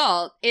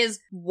assault is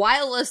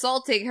while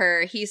assaulting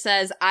her, he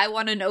says, I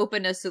want to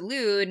open a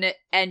saloon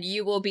and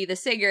you will be the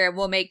singer and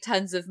we'll make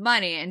tons of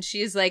money. And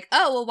she's like,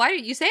 oh, well, why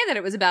didn't you say that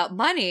it was about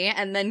money?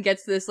 And then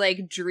gets this,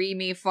 like,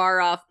 dreamy,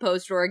 far-off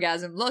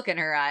post-orgasm look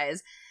in her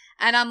eyes.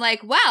 And I'm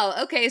like, wow,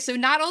 okay, so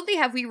not only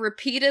have we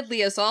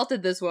repeatedly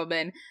assaulted this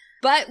woman,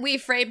 but we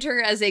framed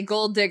her as a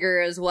gold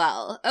digger as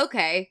well.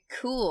 Okay,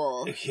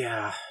 cool.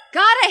 Yeah.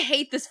 God, I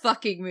hate this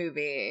fucking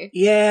movie.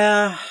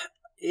 Yeah.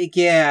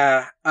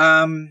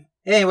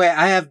 Anyway,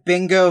 I have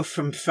bingo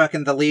from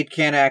fucking the lead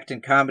can't act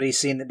and comedy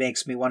scene that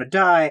makes me want to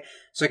die.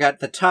 So I got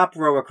the top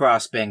row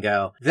across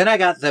bingo. Then I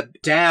got the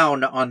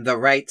down on the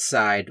right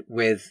side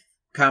with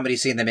comedy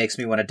scene that makes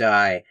me want to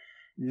die.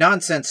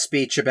 Nonsense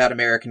speech about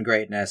American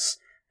greatness.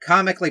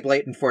 Comically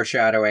blatant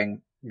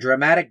foreshadowing.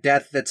 Dramatic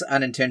death that's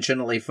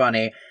unintentionally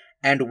funny.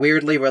 And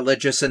weirdly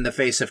religious in the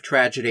face of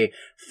tragedy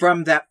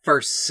from that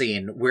first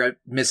scene where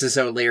Mrs.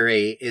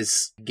 O'Leary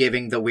is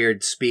giving the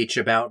weird speech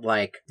about,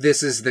 like,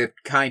 this is the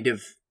kind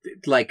of,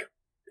 like,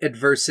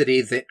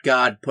 adversity that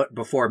God put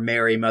before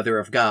Mary, Mother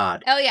of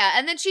God. Oh yeah,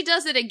 and then she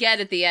does it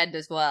again at the end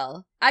as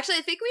well. Actually,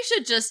 I think we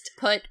should just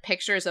put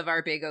pictures of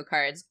our bingo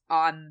cards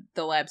on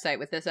the website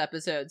with this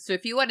episode, so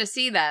if you want to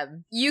see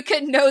them, you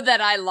can know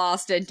that I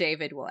lost and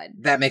David won.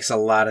 That makes a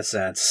lot of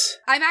sense.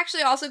 I'm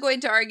actually also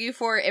going to argue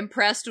for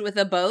impressed with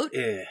a boat,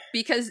 Ugh.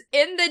 because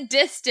in the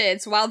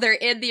distance, while they're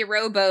in the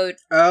rowboat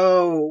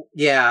Oh,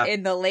 yeah.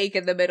 in the lake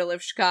in the middle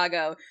of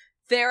Chicago,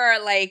 there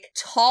are, like,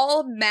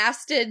 tall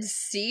masted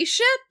sea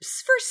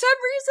ships for some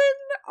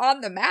reason on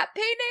the map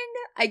painting.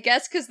 I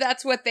guess because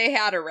that's what they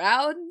had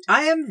around.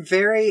 I am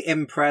very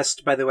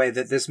impressed, by the way,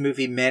 that this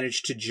movie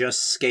managed to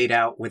just skate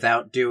out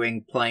without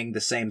playing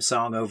the same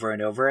song over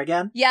and over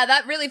again. Yeah,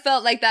 that really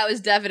felt like that was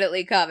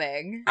definitely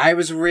coming. I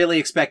was really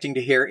expecting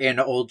to hear In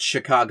Old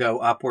Chicago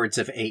upwards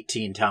of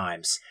 18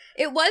 times.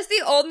 It was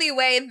the only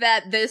way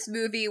that this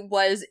movie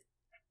was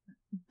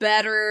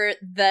better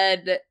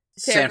than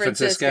San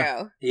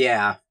Francisco.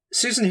 Yeah.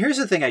 Susan, here's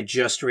the thing I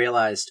just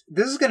realized.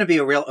 This is going to be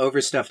a real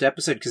overstuffed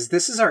episode because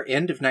this is our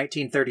end of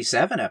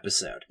 1937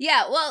 episode.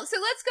 Yeah, well, so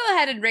let's go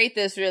ahead and rate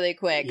this really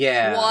quick.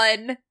 Yeah.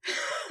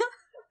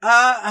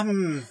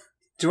 1.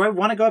 Do I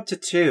want to go up to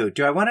 2?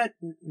 Do I want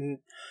to...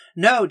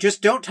 No,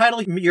 just don't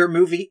title your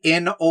movie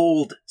In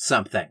Old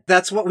Something.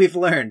 That's what we've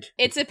learned.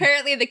 It's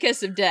apparently The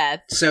Kiss of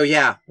Death. So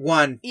yeah,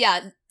 1.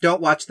 Yeah.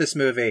 Don't watch this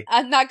movie.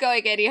 I'm not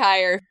going any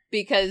higher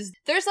because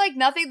there's like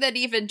nothing that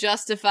even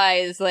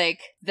justifies like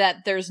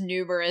that there's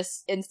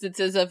numerous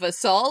instances of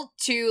assault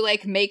to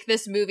like make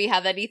this movie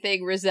have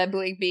anything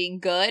resembling being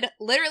good.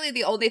 Literally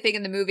the only thing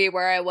in the movie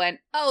where I went,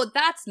 oh,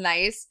 that's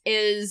nice,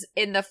 is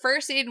in the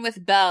first scene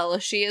with Belle,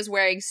 she is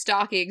wearing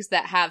stockings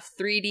that have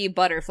 3D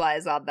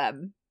butterflies on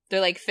them. They're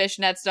like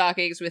fishnet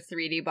stockings with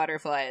 3D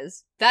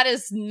butterflies. That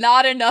is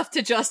not enough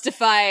to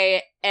justify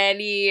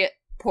any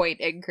point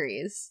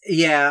increase.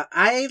 Yeah,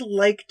 I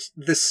liked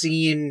the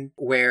scene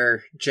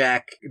where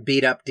Jack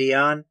beat up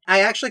Dion.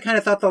 I actually kind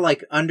of thought the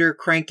like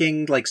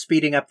under-cranking, like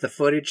speeding up the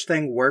footage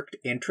thing worked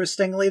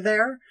interestingly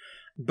there.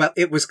 But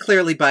it was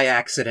clearly by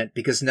accident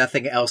because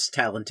nothing else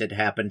talented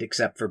happened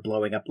except for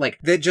blowing up. Like,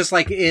 they just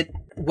like it,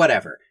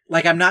 whatever.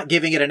 Like, I'm not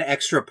giving it an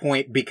extra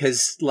point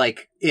because,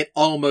 like, it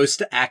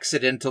almost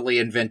accidentally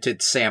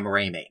invented Sam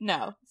Raimi.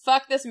 No.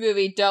 Fuck this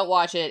movie. Don't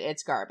watch it.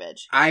 It's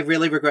garbage. I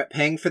really regret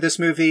paying for this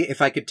movie. If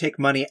I could take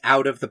money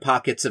out of the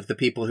pockets of the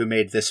people who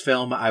made this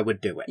film, I would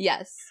do it.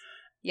 Yes.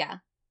 Yeah.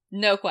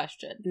 No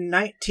question.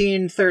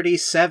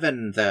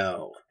 1937,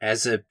 though,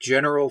 as a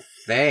general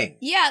thing.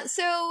 Yeah,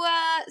 so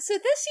this year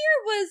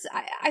was,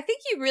 I think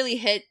you really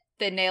hit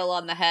the nail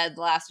on the head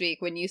last week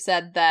when you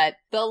said that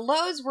the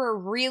lows were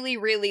really,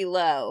 really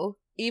low,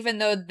 even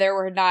though there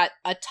were not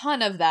a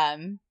ton of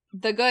them.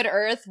 The Good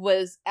Earth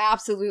was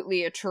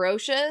absolutely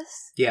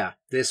atrocious. Yeah,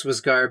 this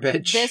was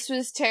garbage. This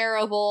was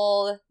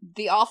terrible.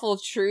 The Awful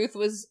Truth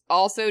was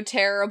also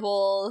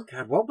terrible.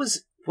 God,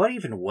 what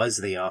even was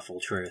The Awful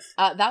Truth?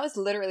 That was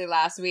literally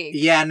last week.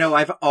 Yeah, no,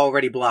 I've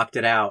already blocked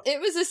it out. It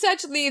was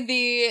essentially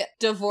the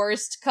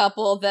divorced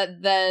couple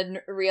that then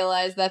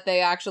realized that they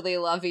actually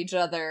love each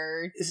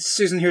other.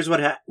 Susan, here's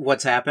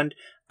what's happened.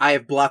 I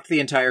have blocked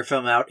the entire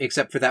film out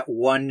except for that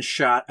one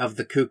shot of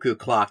the cuckoo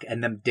clock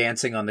and them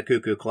dancing on the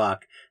cuckoo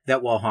clock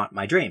that will haunt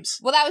my dreams.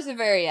 Well, that was the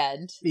very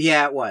end.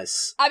 Yeah, it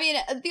was. I mean,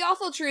 The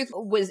Awful Truth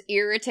was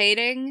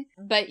irritating,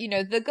 but, you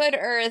know, The Good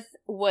Earth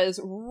was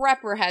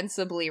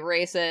reprehensibly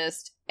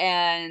racist,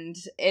 and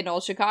In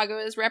Old Chicago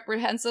is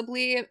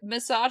reprehensibly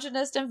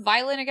misogynist and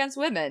violent against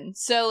women.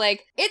 So,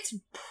 like, it's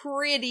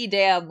pretty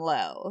damn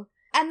low.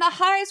 And the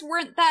highs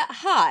weren't that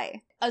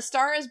high. A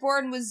Star is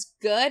Born was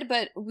good,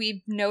 but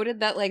we noted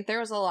that, like, there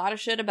was a lot of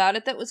shit about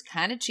it that was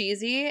kind of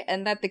cheesy,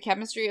 and that the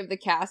chemistry of the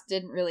cast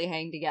didn't really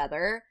hang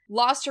together.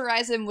 Lost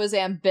Horizon was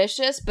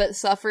ambitious, but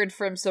suffered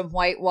from some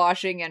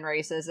whitewashing and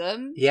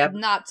racism. Yep.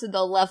 Not to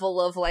the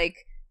level of,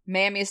 like,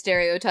 mammy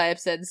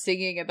stereotypes and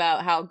singing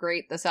about how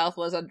great the South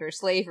was under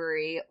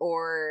slavery,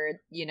 or,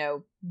 you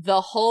know,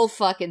 the whole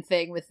fucking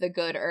thing with the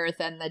Good Earth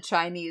and the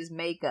Chinese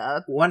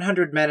makeup.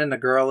 100 Men and a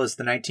Girl is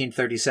the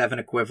 1937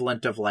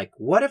 equivalent of, like,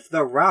 what if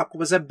The Rock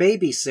was a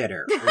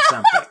babysitter or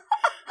something?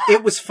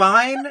 It was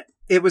fine.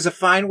 It was a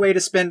fine way to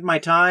spend my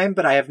time,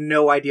 but I have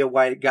no idea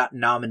why it got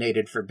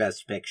nominated for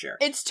Best Picture.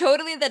 It's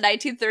totally the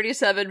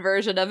 1937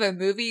 version of a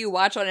movie you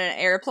watch on an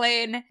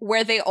airplane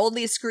where they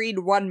only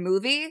screened one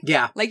movie.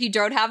 Yeah. Like, you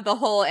don't have the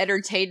whole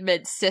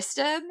entertainment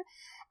system.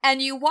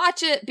 And you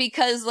watch it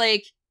because,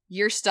 like,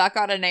 you're stuck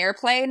on an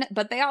airplane,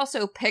 but they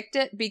also picked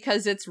it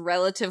because it's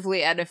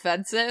relatively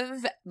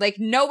inoffensive. Like,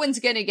 no one's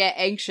gonna get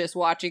anxious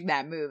watching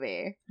that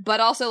movie. But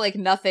also, like,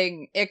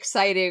 nothing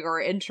exciting or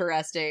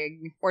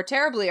interesting or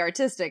terribly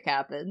artistic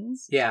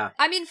happens. Yeah.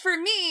 I mean, for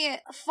me,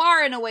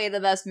 far and away the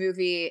best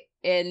movie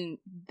in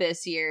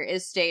this year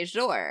is Stage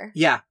Door.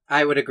 Yeah,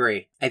 I would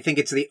agree. I think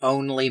it's the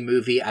only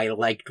movie I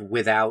liked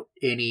without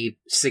any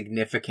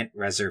significant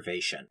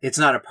reservation. It's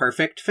not a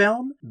perfect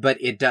film,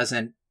 but it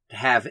doesn't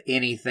have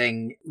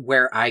anything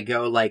where I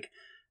go like,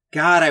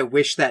 God, I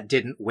wish that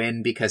didn't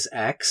win because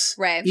X.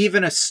 Right.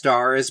 Even A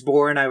Star is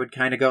Born, I would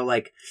kind of go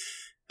like,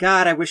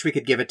 God, I wish we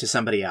could give it to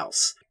somebody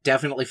else.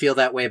 Definitely feel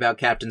that way about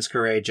Captain's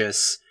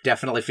Courageous.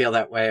 Definitely feel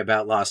that way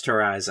about Lost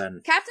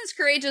Horizon. Captain's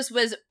Courageous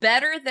was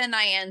better than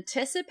I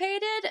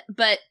anticipated,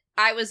 but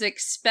I was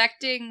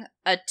expecting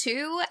a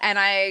 2 and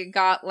I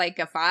got like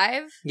a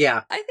 5.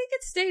 Yeah. I think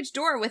it's Stage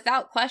Door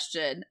without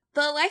question.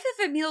 The Life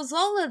of Emile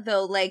Zola,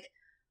 though, like,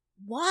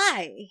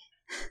 why?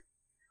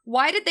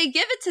 Why did they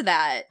give it to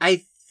that?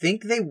 I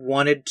think they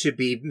wanted to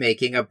be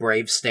making a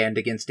brave stand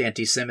against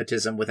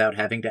anti-Semitism without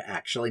having to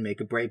actually make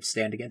a brave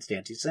stand against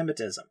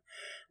anti-Semitism.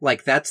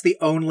 Like, that's the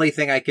only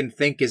thing I can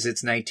think is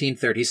its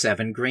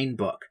 1937 Green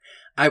Book.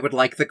 I would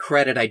like the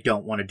credit, I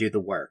don't want to do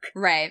the work.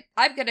 Right.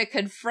 I'm gonna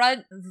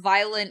confront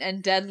violent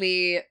and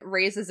deadly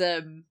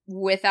racism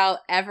without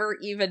ever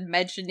even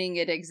mentioning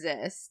it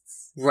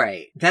exists.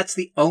 Right. That's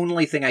the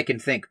only thing I can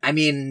think. I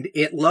mean,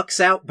 it lucks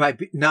out by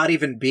not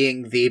even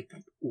being the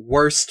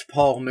worst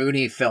Paul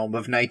Mooney film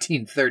of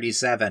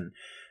 1937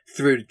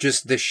 through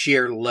just the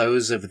sheer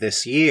lows of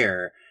this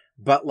year.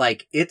 but,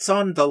 like, it's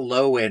on the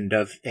low end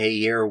of a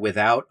year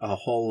without a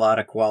whole lot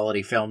of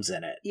quality films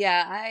in it.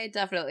 Yeah, I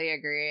definitely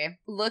agree.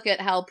 Look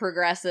at how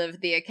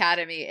progressive the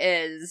Academy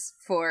is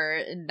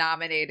for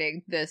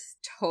nominating this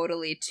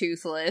totally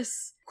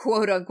toothless,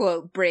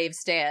 quote-unquote, brave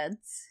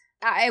stance.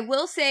 I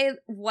will say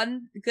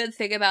one good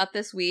thing about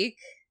this week,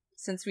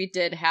 since we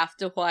did have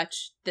to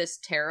watch this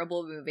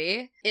terrible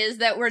movie, is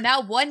that we're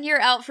now 1 year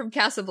out from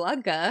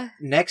Casablanca.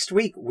 Next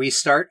week, we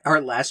start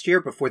our last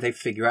year before they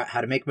figure out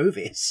how to make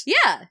movies.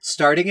 Yeah.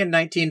 Starting in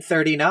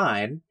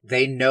 1939,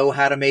 they know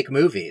how to make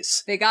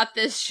movies. They got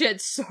this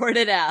shit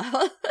sorted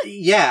out.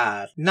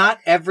 Yeah, not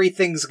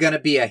everything's gonna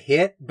be a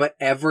hit, but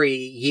every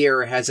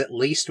year has at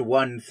least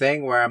one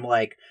thing where I'm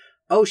like,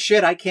 oh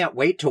shit, I can't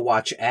wait to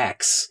watch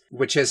X,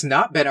 which has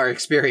not been our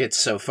experience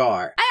so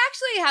far. I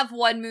actually have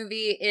one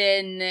movie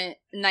in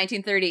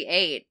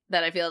 1938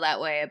 that I feel that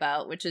way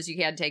about, which is You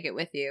Can't Take It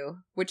With You,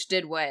 which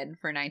did win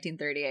for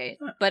 1938.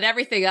 Huh. But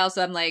everything else,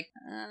 I'm like,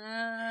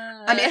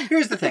 I mean,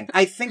 here's the thing.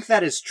 I think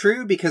that is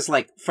true because,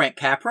 like, Frank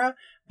Capra,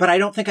 but I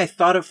don't think I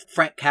thought of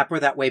Frank Capra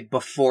that way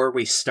before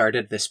we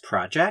started this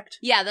project.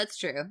 Yeah, that's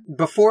true.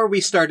 Before we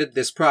started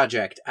this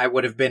project, I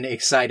would have been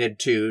excited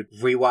to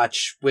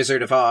rewatch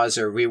Wizard of Oz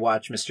or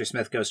rewatch Mr.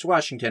 Smith Goes to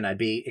Washington. I'd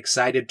be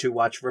excited to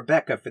watch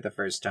Rebecca for the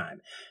first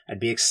time. I'd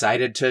be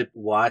excited to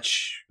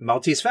watch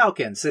Maltese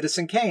Falcon,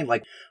 Citizen Kane.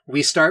 Like,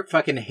 we start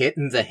fucking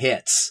hitting the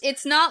hits.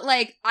 It's not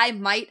like I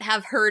might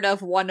have heard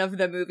of one of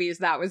the movies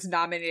that was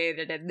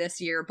nominated in this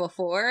year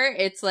before.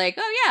 It's like,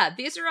 oh yeah,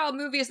 these are all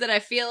movies that I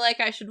feel like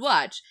I should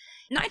watch.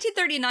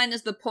 1939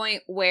 is the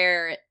point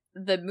where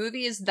the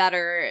movies that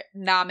are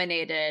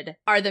nominated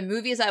are the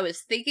movies I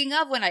was thinking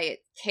of when I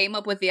came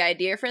up with the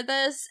idea for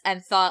this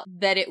and thought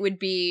that it would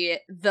be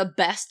the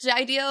best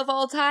idea of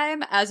all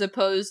time as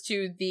opposed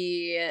to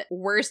the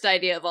worst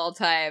idea of all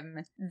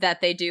time that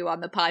they do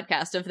on the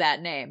podcast of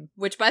that name.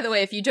 Which, by the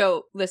way, if you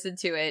don't listen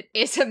to it,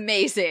 it's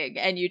amazing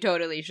and you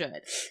totally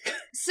should.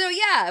 So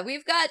yeah,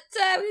 we've got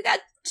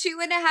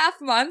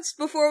 2.5 months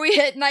before we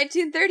hit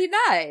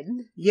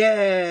 1939.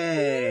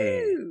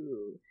 Yay! Woo.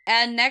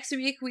 And next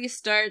week we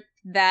start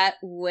that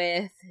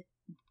with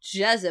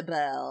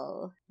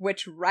Jezebel,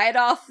 which right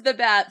off the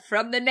bat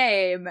from the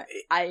name,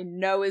 I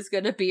know is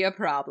going to be a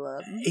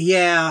problem.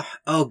 Yeah.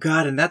 Oh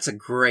god, and that's a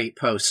great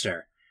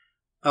poster.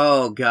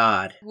 Oh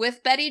god.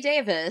 With Betty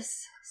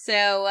Davis.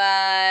 So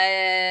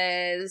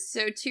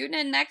tune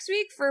in next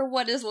week for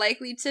what is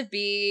likely to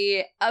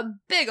be a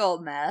big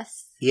old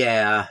mess.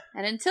 Yeah.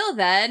 And until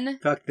then...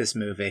 fuck this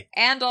movie.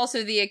 And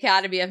also the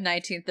Academy of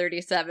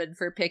 1937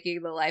 for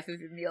picking The Life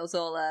of Emile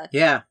Zola.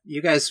 Yeah,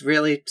 you guys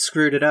really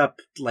screwed it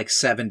up like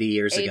 70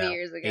 years ago. 80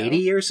 years ago. 80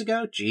 years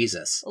ago?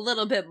 Jesus. A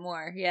little bit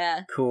more,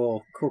 yeah.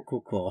 Cool.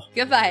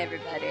 Goodbye,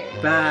 everybody.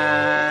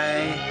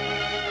 Bye.